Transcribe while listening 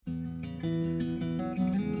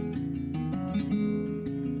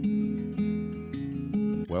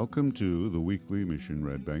Welcome to the weekly Mission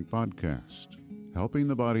Red Bank podcast, helping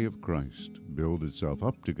the body of Christ build itself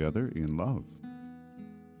up together in love.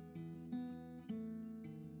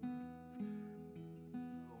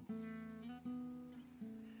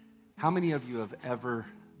 How many of you have ever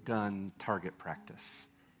done target practice?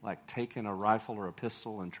 Like taken a rifle or a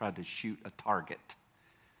pistol and tried to shoot a target?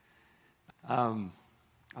 I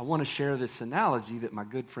want to share this analogy that my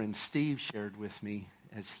good friend Steve shared with me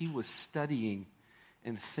as he was studying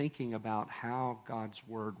and thinking about how God's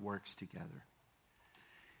Word works together.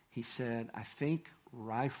 He said, I think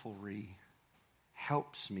riflery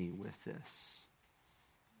helps me with this.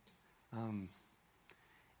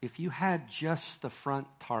 If you had just the front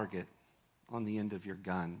target on the end of your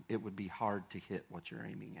gun, it would be hard to hit what you're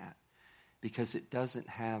aiming at because it doesn't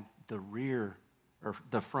have the rear or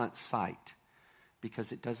the front sight,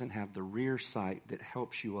 because it doesn't have the rear sight that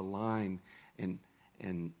helps you align and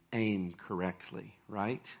aim correctly,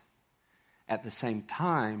 right? At the same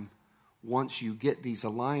time, once you get these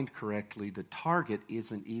aligned correctly, the target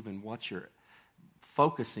isn't even what you're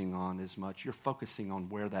focusing on as much. You're focusing on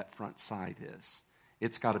where that front sight is.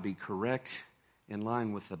 It's got to be correct in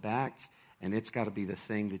line with the back, and it's got to be the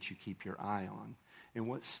thing that you keep your eye on. And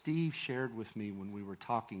what Steve shared with me when we were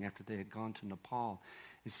talking after they had gone to Nepal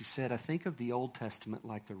is he said, I think of the Old Testament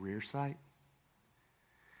like the rear sight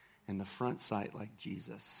and the front sight like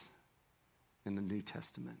Jesus in the New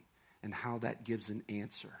Testament, and how that gives an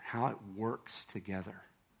answer, how it works together,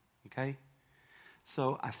 okay?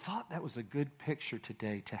 So I thought that was a good picture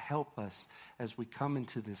today to help us as we come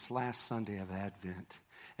into this last Sunday of Advent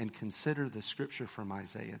and consider the scripture from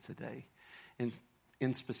Isaiah today. And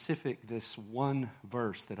in specific, this one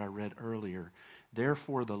verse that I read earlier,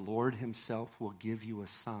 therefore the Lord himself will give you a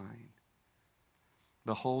sign.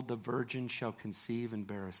 Behold, the virgin shall conceive and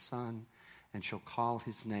bear a son, and shall call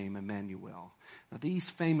his name Emmanuel. Now, these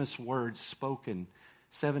famous words spoken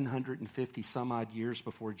 750 some odd years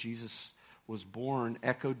before Jesus was born,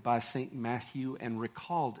 echoed by St. Matthew and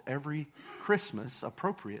recalled every Christmas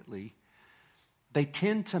appropriately, they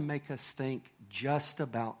tend to make us think just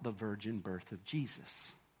about the virgin birth of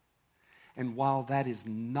Jesus. And while that is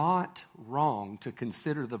not wrong to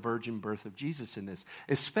consider the virgin birth of Jesus in this,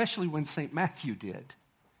 especially when St. Matthew did,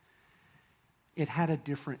 it had a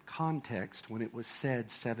different context when it was said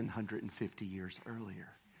 750 years earlier.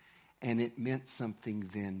 And it meant something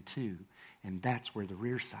then too. And that's where the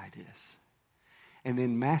rear side is. And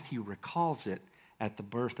then Matthew recalls it at the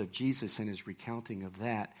birth of Jesus and his recounting of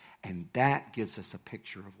that. And that gives us a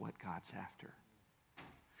picture of what God's after.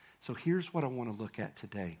 So here's what I want to look at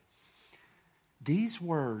today. These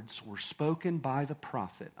words were spoken by the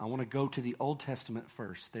prophet. I want to go to the Old Testament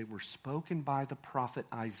first. They were spoken by the prophet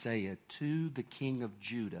Isaiah to the king of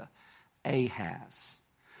Judah, Ahaz.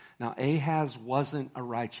 Now, Ahaz wasn't a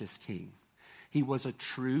righteous king. He was a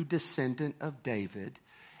true descendant of David,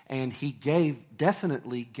 and he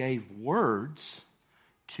definitely gave words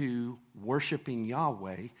to worshiping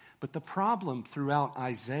Yahweh. But the problem throughout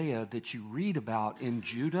Isaiah that you read about in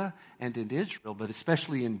Judah and in Israel, but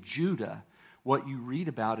especially in Judah, what you read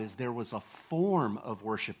about is there was a form of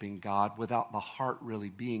worshiping God without the heart really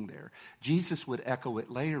being there. Jesus would echo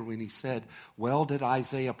it later when he said, well, did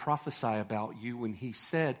Isaiah prophesy about you when he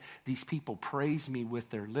said, these people praise me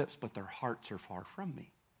with their lips, but their hearts are far from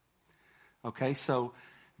me. Okay, so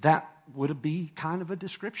that would be kind of a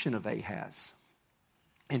description of Ahaz.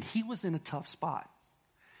 And he was in a tough spot.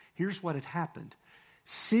 Here's what had happened.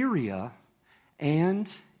 Syria and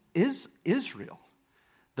Israel,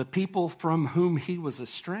 the people from whom he was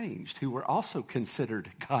estranged, who were also considered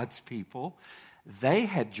God's people, they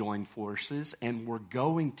had joined forces and were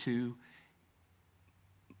going to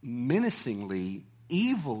menacingly,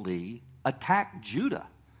 evilly attack Judah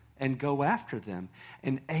and go after them.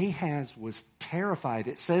 And Ahaz was terrified.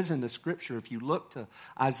 It says in the scripture, if you look to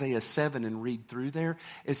Isaiah 7 and read through there,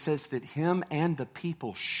 it says that him and the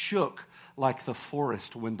people shook like the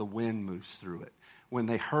forest when the wind moves through it, when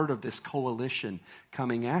they heard of this coalition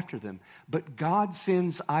coming after them. But God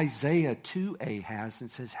sends Isaiah to Ahaz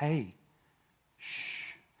and says, hey,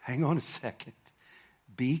 hang on a second.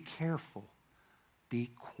 Be careful.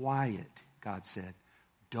 Be quiet, God said.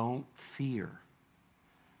 Don't fear.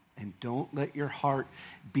 And don't let your heart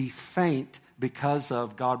be faint because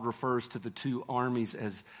of, God refers to the two armies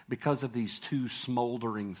as because of these two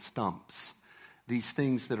smoldering stumps. These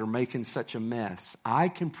things that are making such a mess. I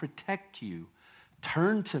can protect you.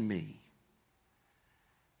 Turn to me.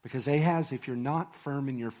 Because Ahaz, if you're not firm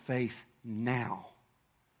in your faith now,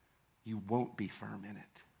 you won't be firm in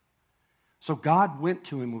it. So God went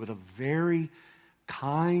to him with a very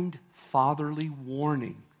kind, fatherly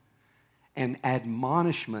warning and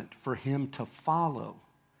admonishment for him to follow.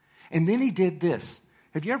 And then he did this.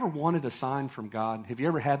 Have you ever wanted a sign from God? Have you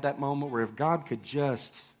ever had that moment where if God could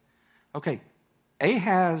just, okay,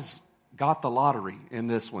 Ahaz got the lottery in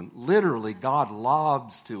this one. Literally, God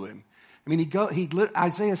lobs to him. I mean,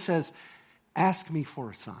 Isaiah says, ask me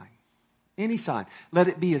for a sign. Any sign. Let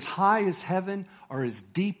it be as high as heaven or as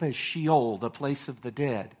deep as Sheol, the place of the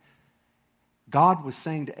dead. God was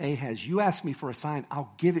saying to Ahaz, you ask me for a sign,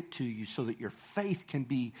 I'll give it to you so that your faith can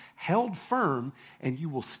be held firm and you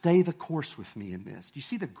will stay the course with me in this. Do you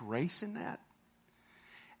see the grace in that?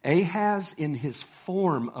 Ahaz, in his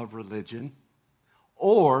form of religion,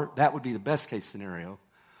 or that would be the best case scenario,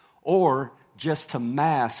 or just to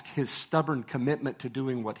mask his stubborn commitment to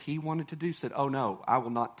doing what he wanted to do, said, oh no, I will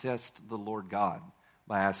not test the Lord God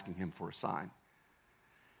by asking him for a sign.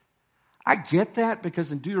 I get that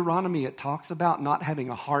because in Deuteronomy it talks about not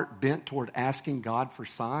having a heart bent toward asking God for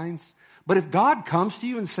signs. But if God comes to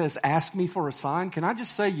you and says, ask me for a sign, can I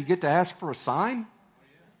just say you get to ask for a sign?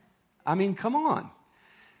 I mean, come on.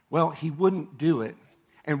 Well, he wouldn't do it.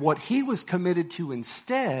 And what he was committed to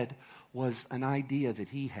instead was an idea that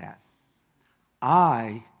he had.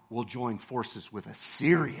 I will join forces with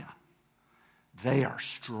Assyria. They are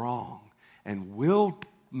strong and will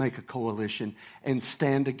make a coalition and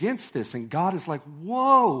stand against this. And God is like,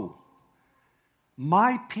 whoa,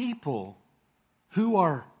 my people who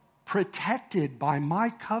are protected by my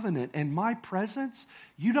covenant and my presence,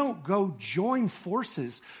 you don't go join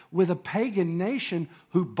forces with a pagan nation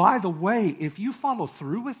who, by the way, if you follow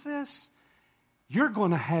through with this, you're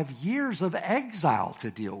going to have years of exile to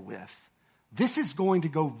deal with. This is going to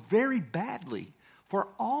go very badly for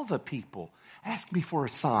all the people. Ask me for a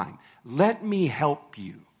sign. Let me help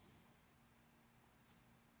you.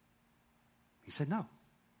 He said no.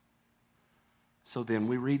 So then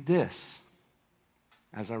we read this,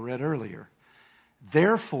 as I read earlier.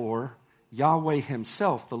 Therefore, Yahweh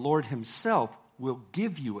himself, the Lord himself, will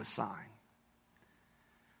give you a sign.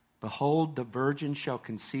 Behold, the virgin shall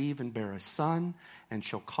conceive and bear a son, and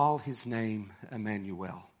shall call his name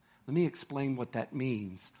Emmanuel. Let me explain what that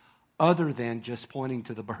means, other than just pointing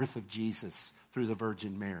to the birth of Jesus through the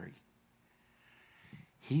Virgin Mary.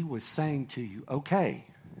 He was saying to you, okay,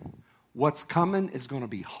 what's coming is going to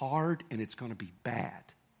be hard and it's going to be bad.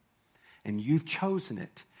 And you've chosen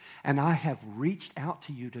it. And I have reached out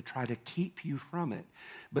to you to try to keep you from it.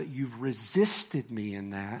 But you've resisted me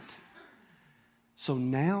in that. So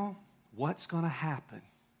now, what's going to happen?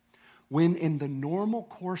 When in the normal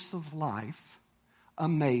course of life, a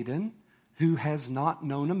maiden who has not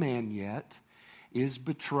known a man yet is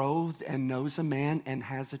betrothed and knows a man and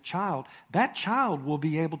has a child, that child will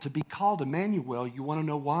be able to be called Emmanuel. You want to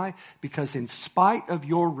know why? Because in spite of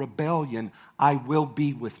your rebellion, I will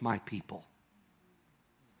be with my people.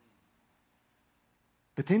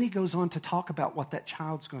 But then he goes on to talk about what that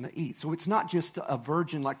child's going to eat. So it's not just a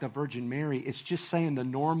virgin like the Virgin Mary. It's just saying the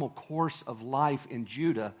normal course of life in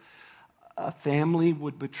Judah. A family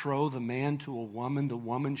would betroth a man to a woman. The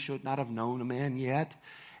woman should not have known a man yet.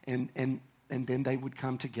 And then they would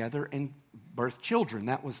come together and birth children.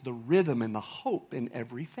 That was the rhythm and the hope in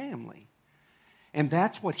every family. And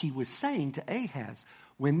that's what he was saying to Ahaz.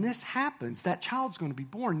 When this happens, that child's going to be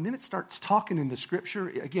born. And then it starts talking in the scripture.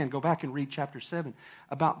 Again, go back and read chapter 7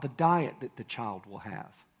 about the diet that the child will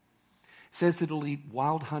have. It says it'll eat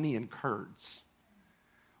wild honey and curds.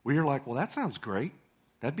 Well, you're like, well, that sounds great.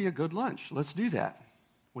 That'd be a good lunch. Let's do that.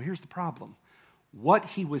 Well, here's the problem. What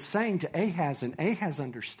he was saying to Ahaz, and Ahaz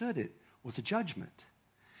understood it, was a judgment.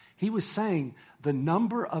 He was saying the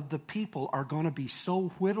number of the people are going to be so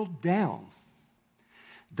whittled down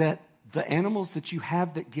that the animals that you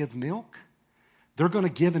have that give milk, they're going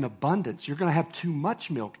to give in abundance. You're going to have too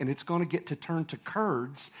much milk, and it's going to get to turn to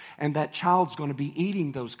curds, and that child's going to be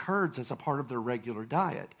eating those curds as a part of their regular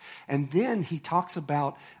diet. And then he talks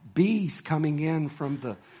about bees coming in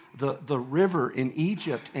from the river in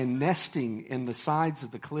Egypt and nesting in the sides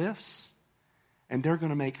of the cliffs. And they're going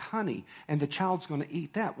to make honey, and the child's going to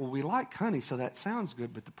eat that. Well, we like honey, so that sounds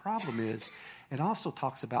good, but the problem is it also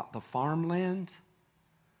talks about the farmland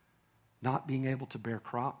not being able to bear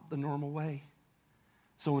crop the normal way.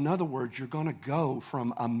 So in other words, you're going to go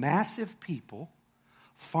from a massive people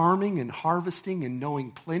farming and harvesting and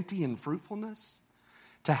knowing plenty and fruitfulness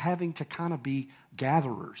to having to kind of be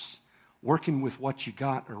gatherers, working with what you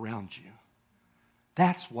got around you.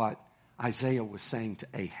 That's what Isaiah was saying to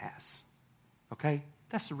Ahaz. Okay?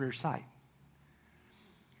 That's the rear sight.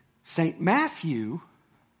 St. Matthew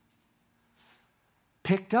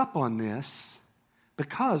picked up on this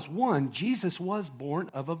because, one, Jesus was born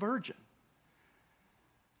of a virgin.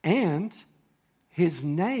 And His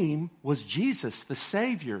name was Jesus, the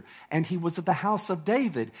Savior, and he was of the house of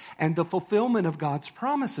David, and the fulfillment of God's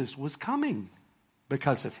promises was coming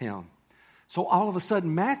because of him. So all of a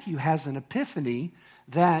sudden, Matthew has an epiphany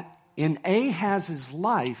that in Ahaz's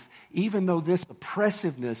life, even though this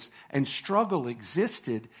oppressiveness and struggle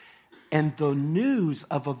existed, and the news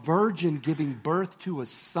of a virgin giving birth to a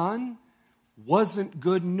son wasn't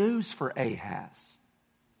good news for Ahaz.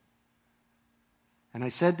 And I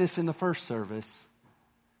said this in the first service.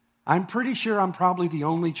 I'm pretty sure I'm probably the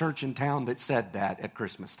only church in town that said that at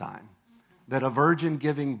Christmas time, that a virgin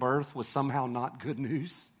giving birth was somehow not good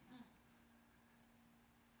news.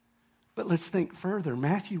 But let's think further.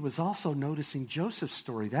 Matthew was also noticing Joseph's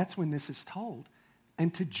story. That's when this is told.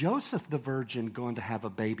 And to Joseph, the virgin going to have a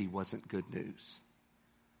baby wasn't good news.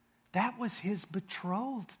 That was his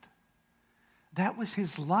betrothed. That was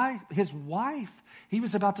his life, his wife. He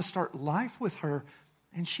was about to start life with her,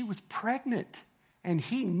 and she was pregnant. And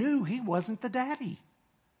he knew he wasn't the daddy.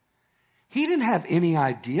 He didn't have any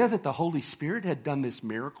idea that the Holy Spirit had done this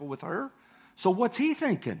miracle with her. So what's he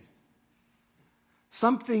thinking?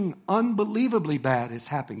 Something unbelievably bad is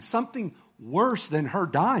happening. Something worse than her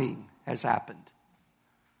dying has happened.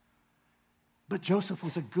 But Joseph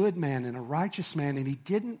was a good man and a righteous man, and he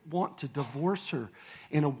didn't want to divorce her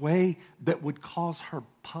in a way that would cause her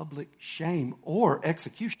public shame or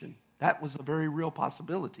execution. That was a very real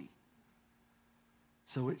possibility.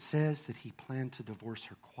 So it says that he planned to divorce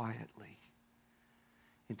her quietly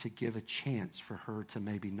and to give a chance for her to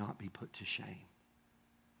maybe not be put to shame.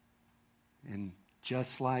 And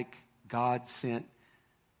just like God sent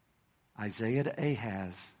Isaiah to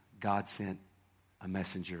Ahaz, God sent a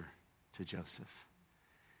messenger to Joseph.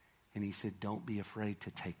 And he said, don't be afraid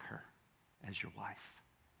to take her as your wife.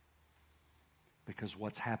 Because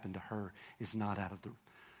what's happened to her is not out of the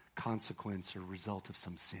consequence or result of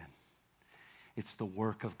some sin. It's the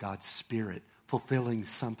work of God's Spirit fulfilling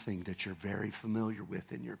something that you're very familiar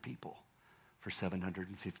with in your people for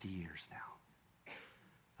 750 years now.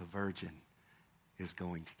 The virgin is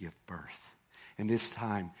going to give birth. And this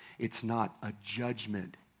time, it's not a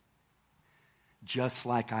judgment. Just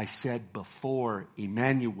like I said before,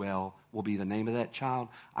 Emmanuel will be the name of that child.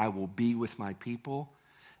 I will be with my people.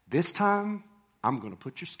 This time, I'm going to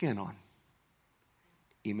put your skin on.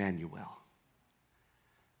 Emmanuel.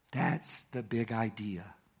 That's the big idea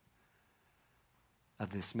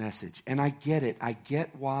of this message. And I get it. I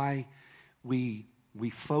get why we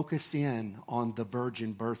focus in on the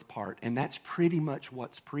virgin birth part. And that's pretty much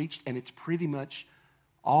what's preached. And it's pretty much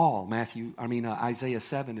all Isaiah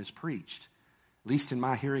 7 is preached. At least in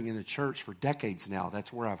my hearing in the church for decades now,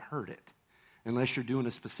 that's where I've heard it. Unless you're doing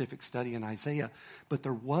a specific study in Isaiah. But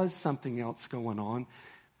there was something else going on.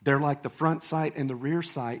 They're like the front sight and the rear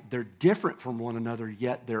sight. They're different from one another,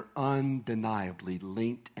 yet they're undeniably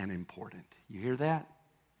linked and important. You hear that?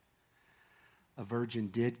 A virgin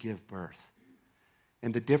did give birth.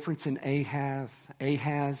 And the difference in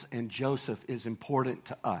Ahaz and Joseph is important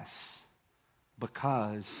to us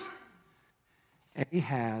because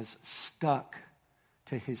Ahaz stuck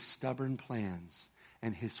to his stubborn plans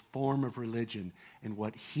and his form of religion and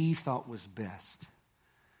what he thought was best.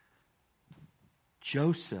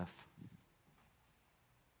 Joseph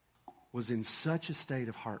was in such a state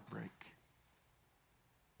of heartbreak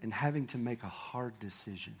and having to make a hard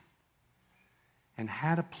decision and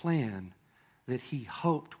had a plan that he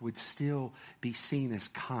hoped would still be seen as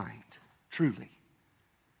kind, truly,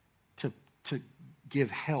 to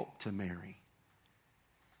give help to Mary.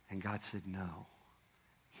 And God said, no,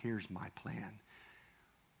 here's my plan.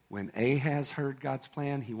 When Ahaz heard God's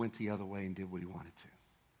plan, he went the other way and did what he wanted to.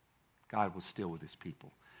 God was still with his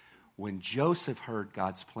people. When Joseph heard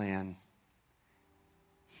God's plan,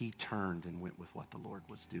 he turned and went with what the Lord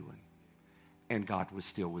was doing. And God was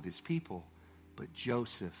still with his people. But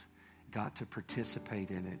Joseph got to participate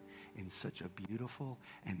in it in such a beautiful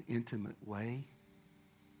and intimate way.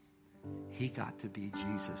 He got to be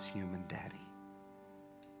Jesus' human daddy.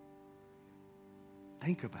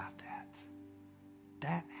 Think about that.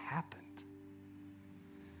 That happened.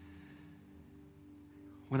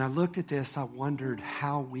 When I looked at this, I wondered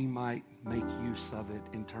how we might make use of it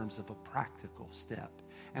in terms of a practical step.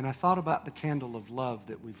 And I thought about the candle of love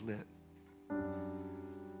that we've lit.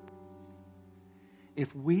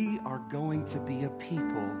 If we are going to be a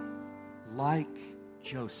people like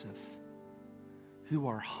Joseph, who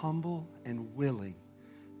are humble and willing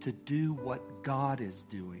to do what God is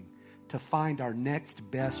doing, to find our next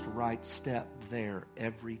best right step there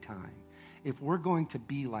every time. If we're going to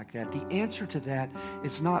be like that, the answer to that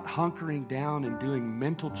is not hunkering down and doing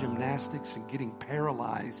mental gymnastics and getting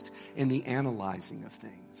paralyzed in the analyzing of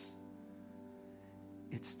things.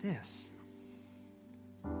 It's this.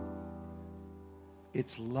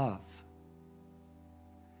 It's love.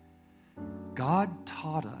 God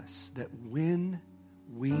taught us that when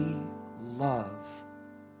we love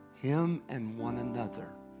Him and one another,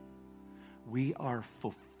 we are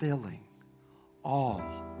fulfilling all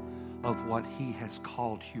of what He has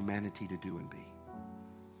called humanity to do and be.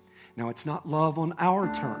 Now, it's not love on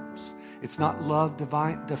our terms. It's not love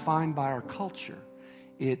defined by our culture.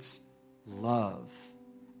 It's love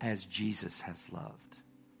as Jesus has loved.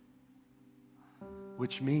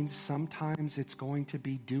 Which means sometimes it's going to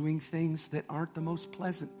be doing things that aren't the most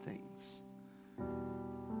pleasant things.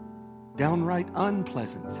 Downright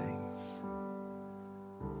unpleasant things.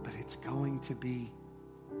 But it's going to be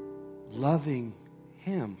loving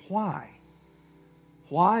Him. Why?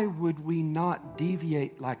 Why would we not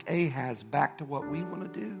deviate like Ahaz back to what we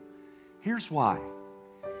want to do? Here's why.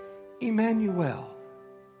 Emmanuel.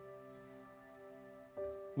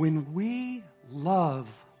 When we love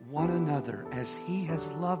one another as He has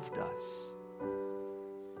loved us,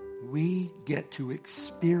 we get to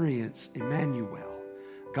experience Emmanuel,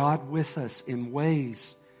 God with us in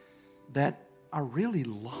ways that are really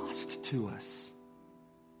lost to us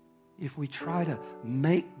if we try to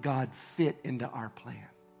make God fit into our plan.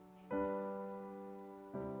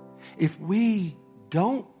 If we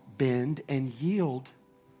don't bend and yield,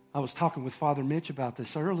 I was talking with Father Mitch about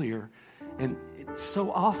this earlier, and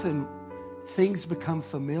so often things become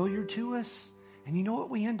familiar to us, and you know what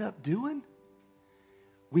we end up doing?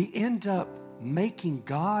 We end up making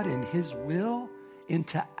God and His will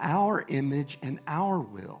into our image and our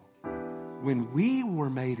will, when we were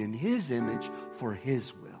made in His image for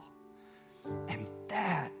His will. And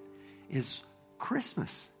that is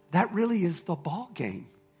Christmas. That really is the ball game.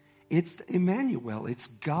 It's Emmanuel. It's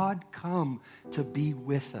God come to be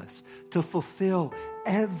with us, to fulfill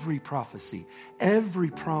every prophecy, every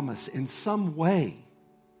promise in some way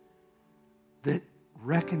that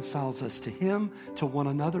reconciles us to Him, to one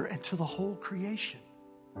another, and to the whole creation.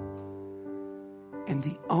 And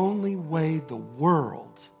the only way the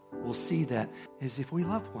world will see that is if we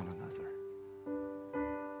love one another.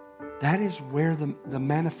 That is where the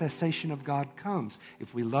manifestation of God comes.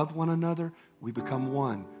 If we love one another, we become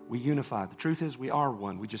one. We unify. The truth is we are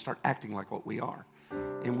one. We just start acting like what we are.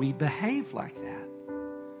 And we behave like that.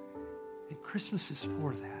 And Christmas is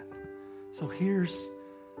for that. So here's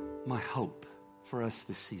my hope for us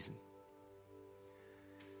this season.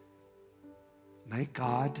 May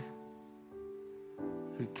God,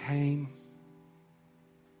 who came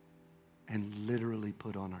and literally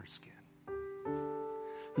put on our skin,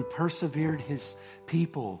 who persevered His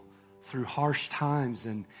people through harsh times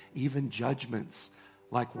and even judgments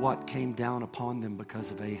like what came down upon them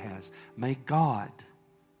because of Ahaz. May God,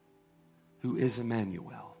 who is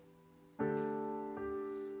Emmanuel,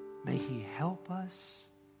 may He help us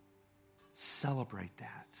celebrate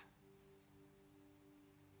that.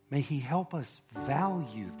 May He help us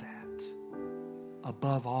value that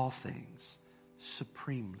above all things,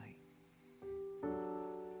 supremely.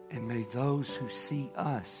 And may those who see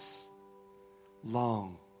us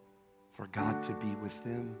long for God to be with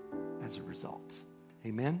them as a result.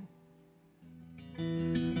 Amen.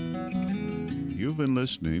 You've been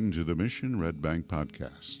listening to the Mission Red Bank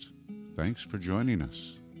Podcast. Thanks for joining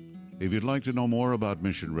us. If you'd like to know more about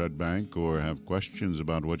Mission Red Bank or have questions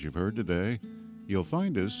about what you've heard today, you'll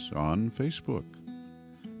find us on Facebook.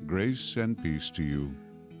 Grace and peace to you,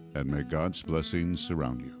 and may God's blessings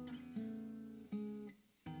surround you.